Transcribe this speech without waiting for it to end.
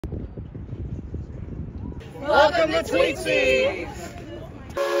Welcome to Tweetsie!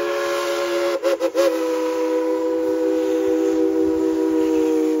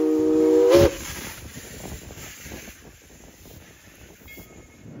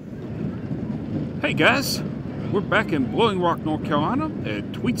 Hey guys, we're back in Blowing Rock, North Carolina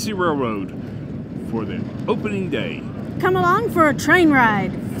at Tweetsie Railroad for the opening day. Come along for a train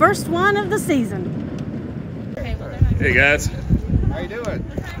ride, first one of the season. Hey guys. How you doing?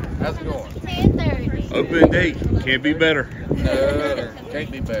 How's it going? 10:30. Opening day, can't be better. No,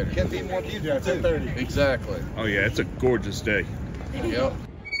 can't be better. Can't be more beautiful. 10:30. Exactly. Oh yeah, it's a gorgeous day. Yep.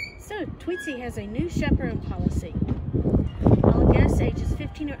 So, Tweetsie has a new chaperone policy. All guests ages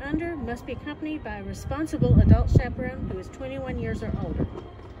 15 or under must be accompanied by a responsible adult chaperone who is 21 years or older.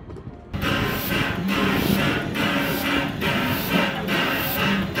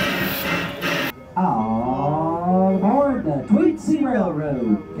 All aboard the Tweetsie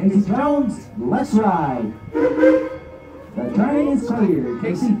Railroad. Casey Jones, let's ride. The train is clear,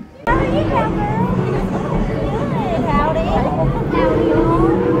 Casey. How are you, cowgirl? Good. Howdy. Howdy,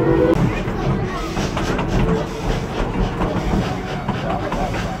 all.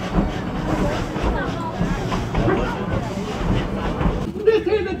 This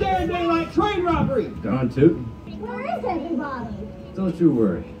is a daring daylight train robbery! Don Toot, Where is everybody? don't you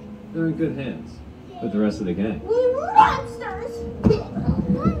worry. They're in good hands with the rest of the gang. We monsters!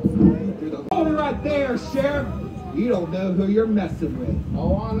 Hold it right there, Sheriff! You don't know who you're messing with.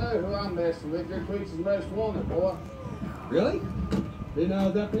 Oh, I know who I'm messing with. You're Tweetsies' most wanted, boy. Really? Didn't know I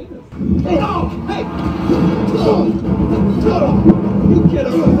was that famous. Hey! Oh! Hey! Oh! You get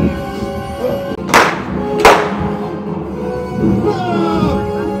over there!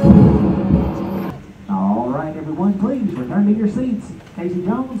 All right, everyone, please return to your seats. Casey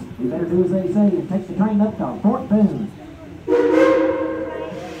Jones, you better do as they say and take the train up to Fort Boone.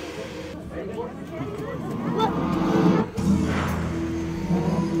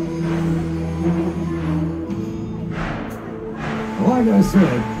 Like I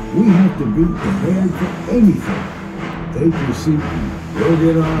said, we have to be prepared for anything. Take your seat and we'll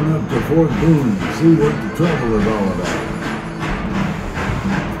get on up to Fort Boone and see what the trouble is all about.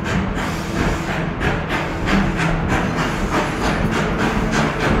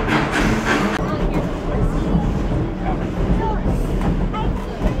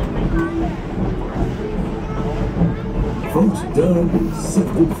 Folks dug and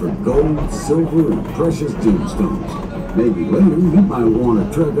sifted for gold, silver, and precious gemstones. Maybe later you might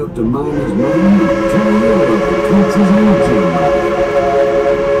want to trek up to Miner's Mountain and try your luck at Tweetsies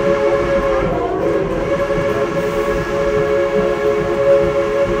Railroad.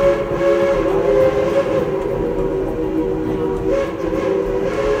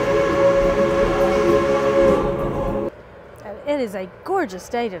 It is a gorgeous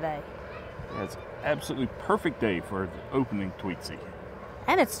day today. It's an absolutely perfect day for the opening Tweetsie.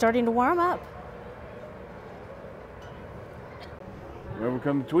 And it's starting to warm up. Whenever we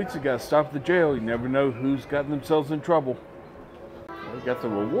come to Tweetsie, you gotta stop at the jail. You never know who's gotten themselves in trouble. We got the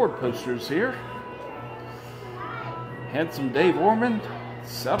reward posters here. Handsome Dave Ormond,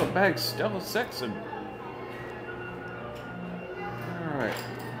 Saddlebag Stella Sexton. Alright.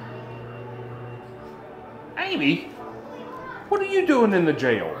 Amy, what are you doing in the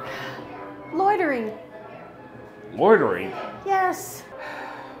jail? Loitering. Loitering? Yes.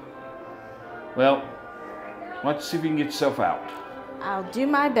 Well, why don't you see if you can get yourself out? I'll do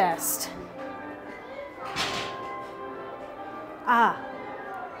my best. Ah,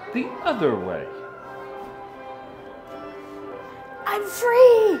 The other way. I'm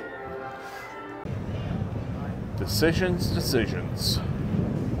free! Decisions.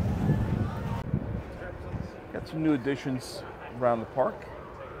 Got some new additions around the park.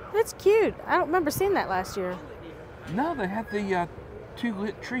 That's cute. I don't remember seeing that last year. No, they had the two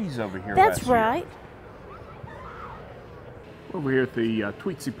lit trees over here That's last year. right. Over here at the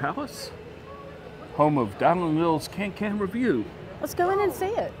Tweetsie Palace, home of Donald Mills Can Review. Let's go in and see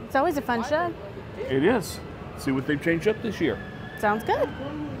it. It's always a fun show. It is. See what they've changed up this year. Sounds good.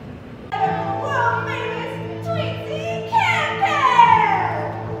 World famous Tweetsie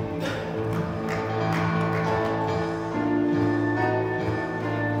Campus!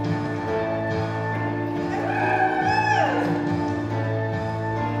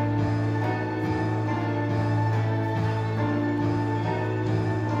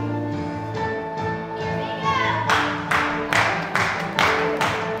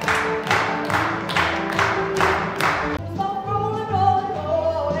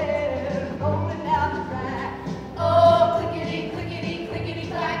 Rolling down the track.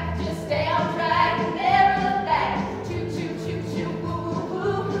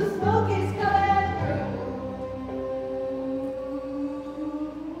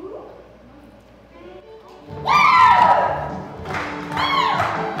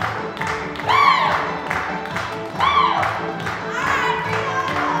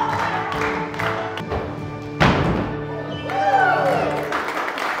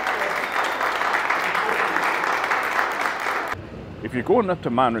 going up to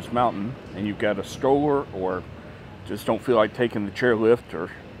Miners Mountain and you've got a stroller or just don't feel like taking the chairlift or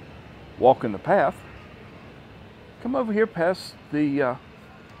walking the path, come over here past the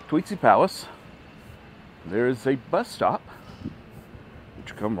Tweetsie Palace. There is a bus stop,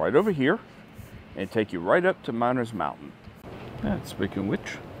 which will come right over here and take you right up to Miners Mountain. And speaking of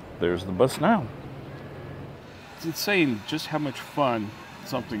which, there's the bus now. It's insane just how much fun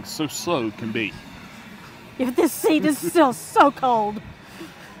something so slow can be. If this seat is still so cold.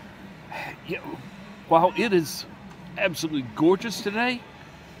 Yeah, while it is absolutely gorgeous today,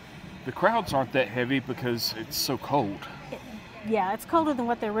 the crowds aren't that heavy because it's so cold. Yeah, it's colder than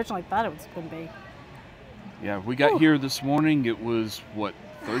what they originally thought it was going to be. Yeah, we got here this morning. It was, what,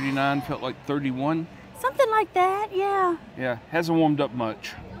 39? Felt like 31? Something like that, yeah. Yeah, hasn't warmed up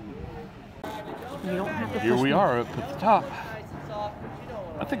much. You don't have to Here we are up at the top.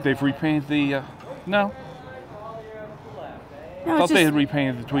 I think they've repainted the, no. I thought they had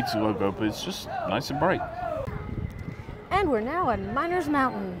repainted the Tweetsie logo, but it's just nice and bright. And we're now at Miners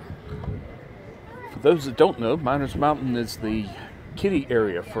Mountain. For those that don't know, Miners Mountain is the kiddie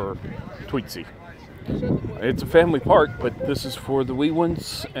area for Tweetsie. It's a family park, but this is for the wee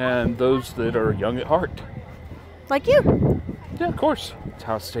ones and those that are young at heart. Like you. Yeah, of course. That's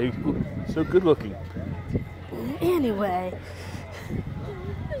how I stay so good looking. Anyway.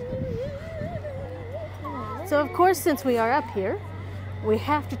 So of course, since we are up here, we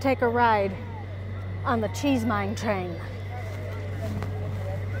have to take a ride on the cheese mine train.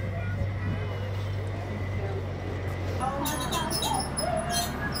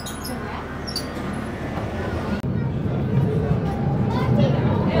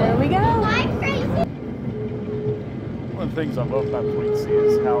 There we go. One of the things I love about Tweetsie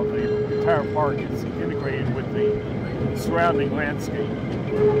is how the entire park is integrated with the surrounding landscape.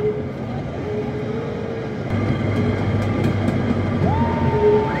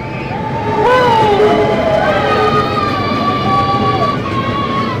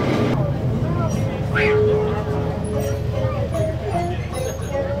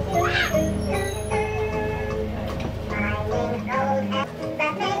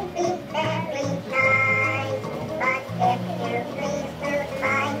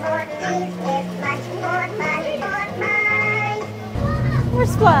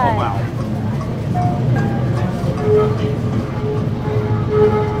 Horsefly. Oh, wow.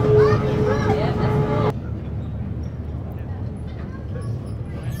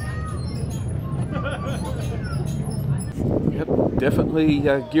 Yep, definitely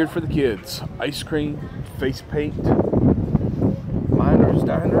geared for the kids. Ice cream, face paint, Miners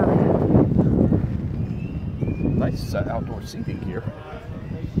Diner. Nice outdoor seating here.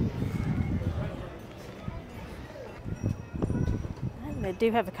 And they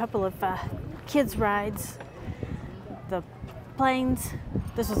do have a couple of kids rides. The planes.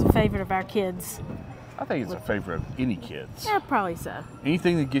 This was a favorite of our kids. I think it's a favorite of any kids. Yeah, probably so.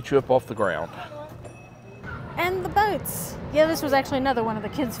 Anything that gets you up off the ground. And the boats. Yeah, this was actually another one of the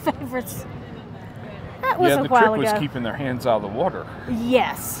kids' favorites. That was a while ago. Yeah, the trick was keeping their hands out of the water.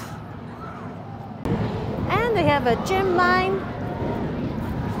 Yes. And they have a gem mine.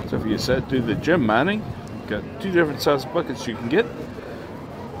 So if you said do the gem mining, you've got two different size buckets you can get.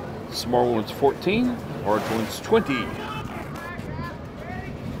 Small one's 14, large one's 20.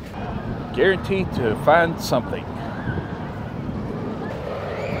 Guaranteed to find something.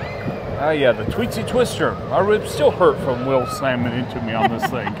 Ah, yeah, the Tweetsie Twister. My ribs still hurt from Will slamming into me on this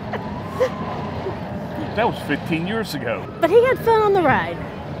thing. That was 15 years ago. But he had fun on the ride.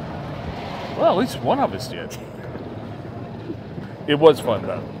 Well, at least one of us did. It was fun,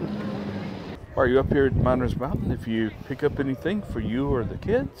 though. Are you up here at Miners Mountain? If you pick up anything for you or the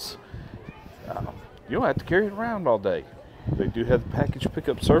kids, you don't have to carry it around all day. They do have the package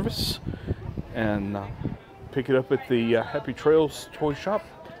pickup service, and pick it up at the Happy Trails toy shop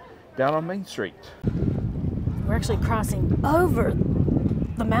down on Main Street. We're actually crossing over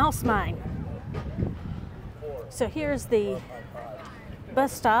the mouse mine. So here's the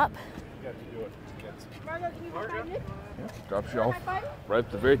bus stop. Drops you off right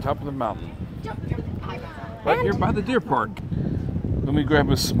at the very top of the mountain. Right here by the deer park. Let me grab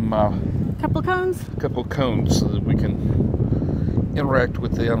us some couple of cones? A couple of cones so that we can interact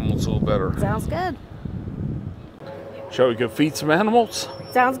with the animals a little better. Sounds good. Shall we go feed some animals?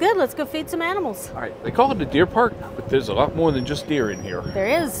 Sounds good. Let's go feed some animals. All right. They call it a deer park, but there's a lot more than just deer in here.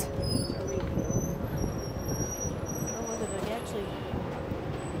 There is.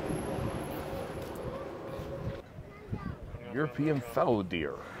 European fallow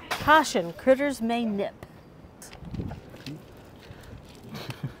deer. Caution, critters may nip.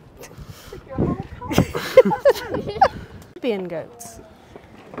 European goats.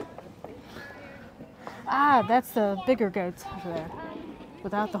 Ah, that's the bigger goats over there,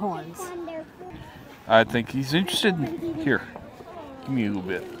 without the horns. I think he's interested in... Here, give me a little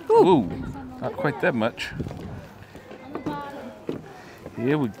bit. Ooh, not quite that much.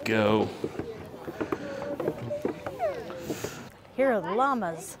 Here we go. Here are the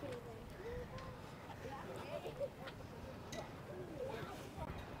llamas.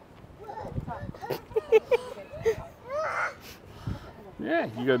 Yeah,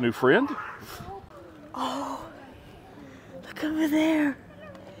 you got a new friend? Oh, look over there.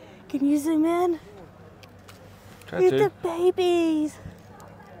 Can you zoom in? Try Look to. at the babies.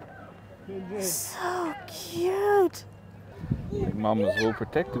 So cute. Mama's a little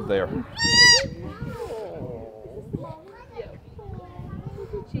protective there.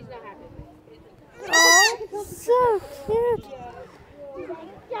 Oh, so cute.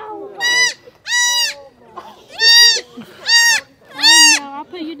 I know, I'll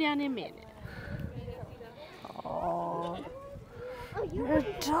put you down in a minute. Oh, you're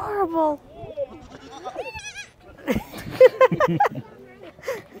adorable.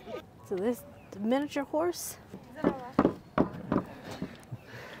 So this the miniature horse.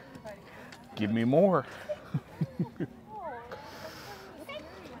 Give me more.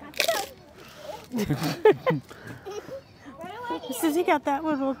 Since you got that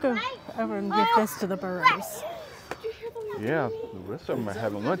one, we'll go over and give this to the burros. Yeah, the rest of them are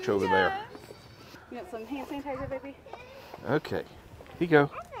having lunch over there. You got some hand sanitizer, baby? Okay, here you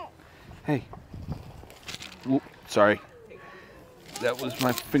go. Hey. Oop, sorry. That was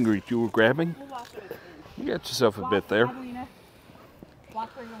my finger you were grabbing. You got yourself a bit there. Watch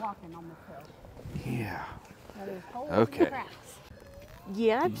where you're walking on this hill. Yeah. Okay.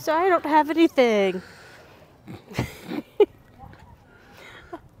 Yeah, I'm sorry I don't have anything.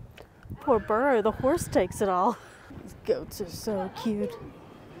 Poor Burro, the horse takes it all. These goats are so cute.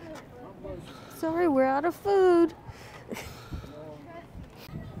 Sorry, we're out of food.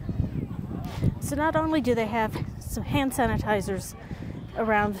 So not only do they have some hand sanitizers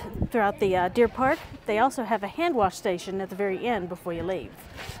around throughout the deer park, they also have a hand wash station at the very end before you leave.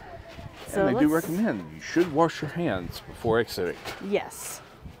 So And they do recommend you should wash your hands before exiting. Yes.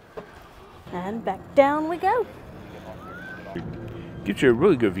 And back down we go. Gives you a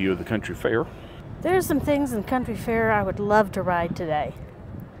really good view of the country fair. There are some things in country fair I would love to ride today.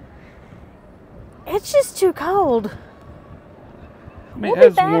 It's just too cold. I mean, it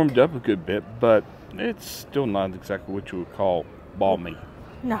has warmed up a good bit, but it's still not exactly what you would call balmy.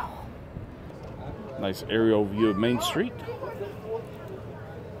 No. Nice aerial view of Main Street.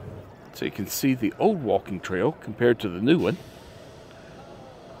 So you can see the old walking trail compared to the new one.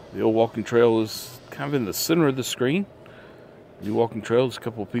 The old walking trail is kind of in the center of the screen. The new walking trail is a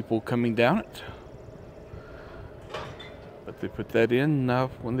couple of people coming down it. But they put that in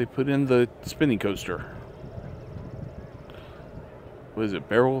when they put in the spinning coaster. What is it,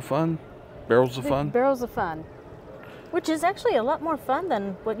 Barrel of Fun? Barrels of Fun? Barrels of Fun. Which is actually a lot more fun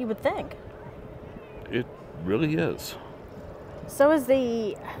than what you would think. It really is. So is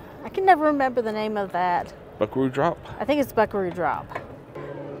the, I can never remember the name of that. Buckaroo Drop? I think it's Buckaroo Drop.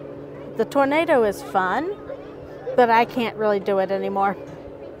 The tornado is fun, but I can't really do it anymore.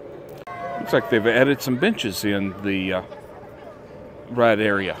 Looks like they've added some benches in the ride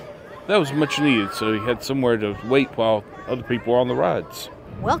area. That was much needed, so you had somewhere to wait while other people were on the rides.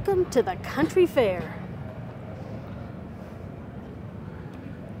 Welcome to the country fair.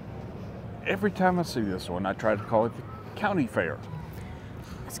 Every time I see this one, I try to call it the county fair.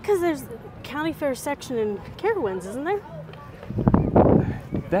 That's because there's a county fair section in Carowinds, isn't there?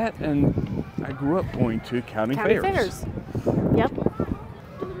 That, and I grew up going to county fairs. Yep.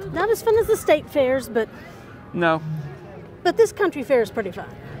 Not as fun as the state fairs, but No, but this country fair is pretty fun.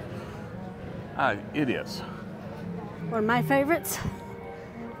 it is. One of my favorites,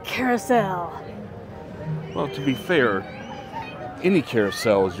 carousel. Well, to be fair, any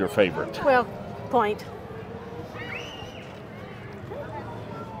carousel is your favorite. Well, point.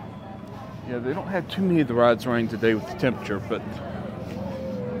 Yeah, they don't have too many of the rides running today with the temperature, but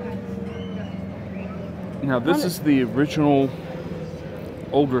now this is the original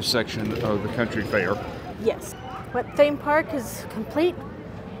older section of the country fair. Yes. What theme park is complete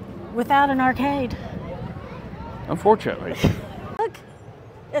without an arcade? Unfortunately. Look,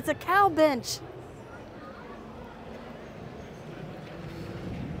 it's a cow bench.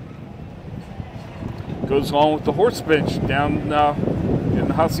 Goes along with the horse bench down in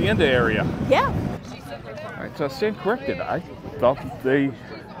the Hacienda area. Yeah. All right, so I stand corrected. I thought that they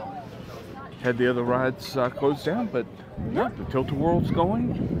had the other rides closed down, but no, the Tilt-A-Whirl's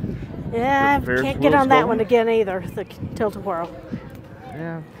going. Yeah, I can't get on that one again either, the Tilt-A-Whirl.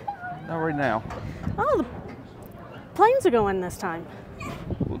 Yeah, not right now. Oh, the planes are going this time.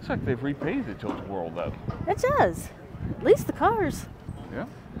 Looks like they've repainted the Tilt a Whirl though. It does. At least the cars. Yeah.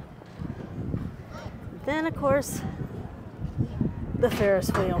 Then, of course, the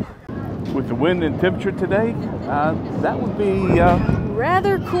Ferris wheel. With the wind and temperature today, that would be...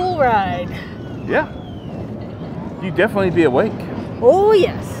 rather cool ride. Yeah. You'd definitely be awake. Oh,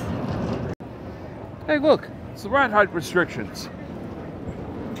 yes. Hey, look. It's the ride height restrictions.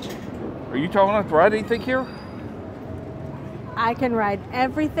 Are you tall enough to ride anything here? I can ride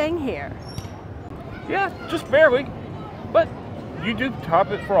everything here. Yeah, just barely. But you do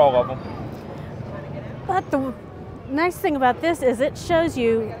top it for all of them. But the nice thing about this is it shows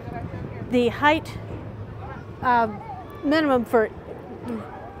you the height minimum for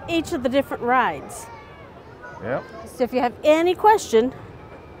each of the different rides. Yep. So if you have any question,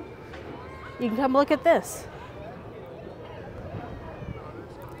 you can come look at this.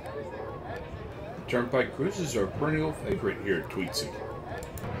 Turnpike cruises are a perennial favorite here at Tweetsie.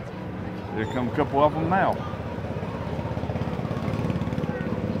 There come a couple of them now.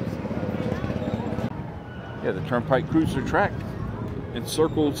 Yeah, the Turnpike Cruiser track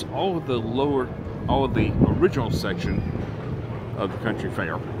encircles all of the original section of the country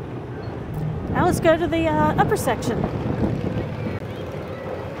fair. Now let's go to the upper section. To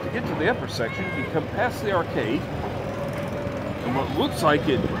get to the upper section, you come past the arcade, and what looks like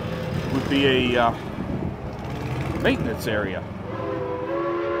it would be a maintenance area.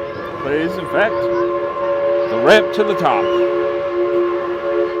 But it is, in fact, the ramp to the top.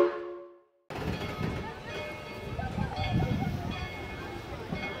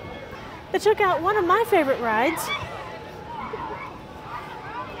 They took out one of my favorite rides.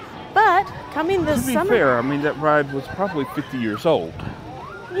 But coming this summer... To be fair, I mean, that ride was probably 50 years old.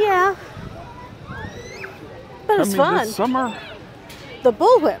 Yeah. But it's fun. This summer... The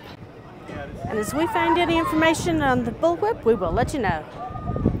bullwhip. And as we find any information on the bullwhip, we will let you know.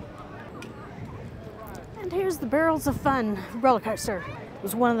 And here's the Barrels of Fun roller coaster. It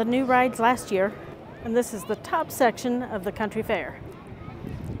was one of the new rides last year, and this is the top section of the country fair.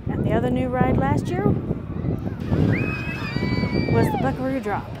 And the other new ride last year was the Buckaroo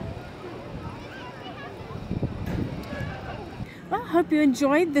Drop. Well, I hope you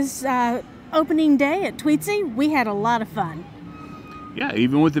enjoyed this opening day at Tweetsie. We had a lot of fun. Yeah,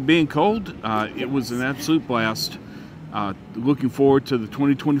 even with it being cold, it was an absolute blast. Looking forward to the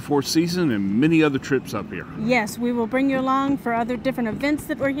 2024 season and many other trips up here. Yes, we will bring you along for other different events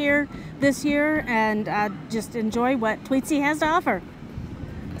that were here this year, and just enjoy what Tweetsie has to offer.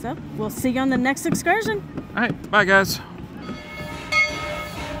 So we'll see you on the next excursion. All right, bye guys.